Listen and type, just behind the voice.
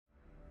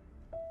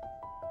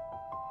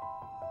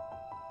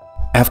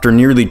After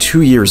nearly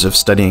 2 years of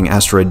studying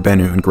asteroid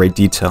Bennu in great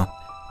detail,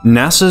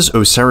 NASA's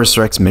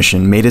OSIRIS-REx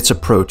mission made its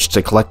approach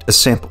to collect a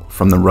sample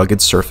from the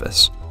rugged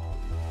surface.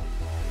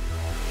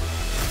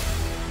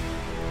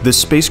 The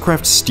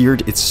spacecraft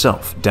steered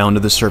itself down to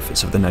the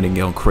surface of the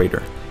Nightingale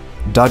crater,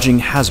 dodging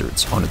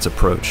hazards on its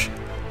approach.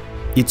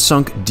 It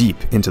sunk deep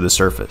into the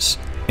surface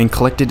and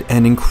collected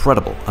an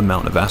incredible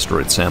amount of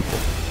asteroid sample.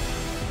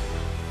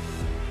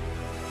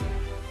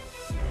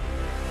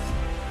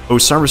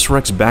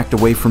 OSIRIS-REx backed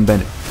away from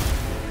Bennu,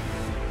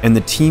 and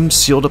the team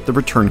sealed up the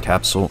return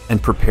capsule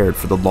and prepared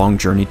for the long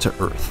journey to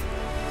Earth.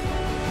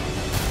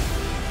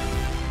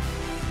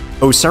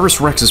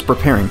 OSIRIS-REx is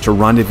preparing to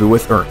rendezvous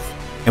with Earth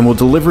and will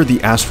deliver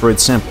the asteroid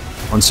sample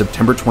on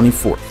September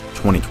 24,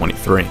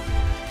 2023.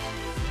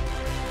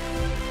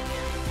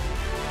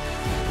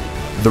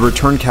 The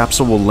return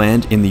capsule will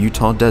land in the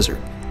Utah desert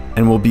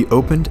and will be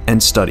opened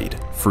and studied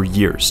for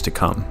years to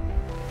come.